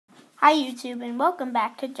Hi YouTube and welcome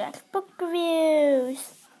back to Jack's Book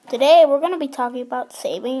Reviews. Today we're going to be talking about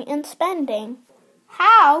saving and spending.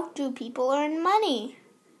 How do people earn money?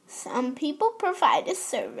 Some people provide a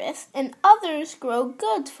service and others grow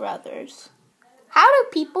goods for others. How do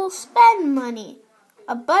people spend money?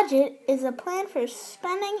 A budget is a plan for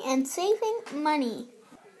spending and saving money.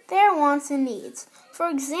 Their wants and needs. For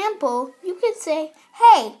example, you could say,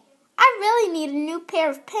 "Hey, I really need a new pair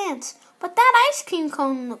of pants, but that ice cream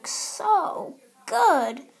cone looks so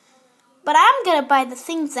good. But I'm going to buy the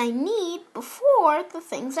things I need before the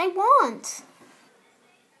things I want."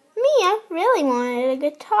 Mia really wanted a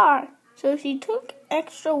guitar, so she took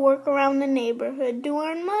extra work around the neighborhood to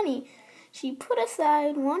earn money. She put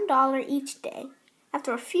aside $1 each day.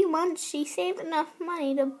 After a few months, she saved enough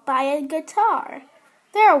money to buy a guitar.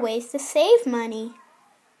 There are ways to save money.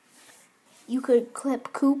 You could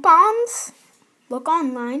clip coupons, look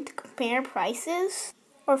online to compare prices,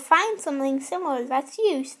 or find something similar that's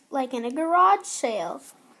used, like in a garage sale.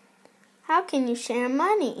 How can you share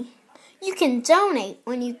money? You can donate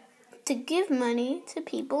to give money to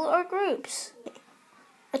people or groups.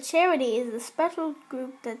 A charity is a special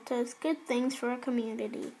group that does good things for a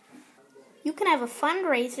community. You can have a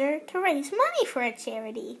fundraiser to raise money for a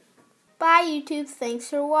charity. Bye YouTube, thanks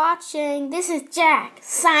for watching. This is Jack,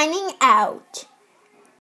 signing out.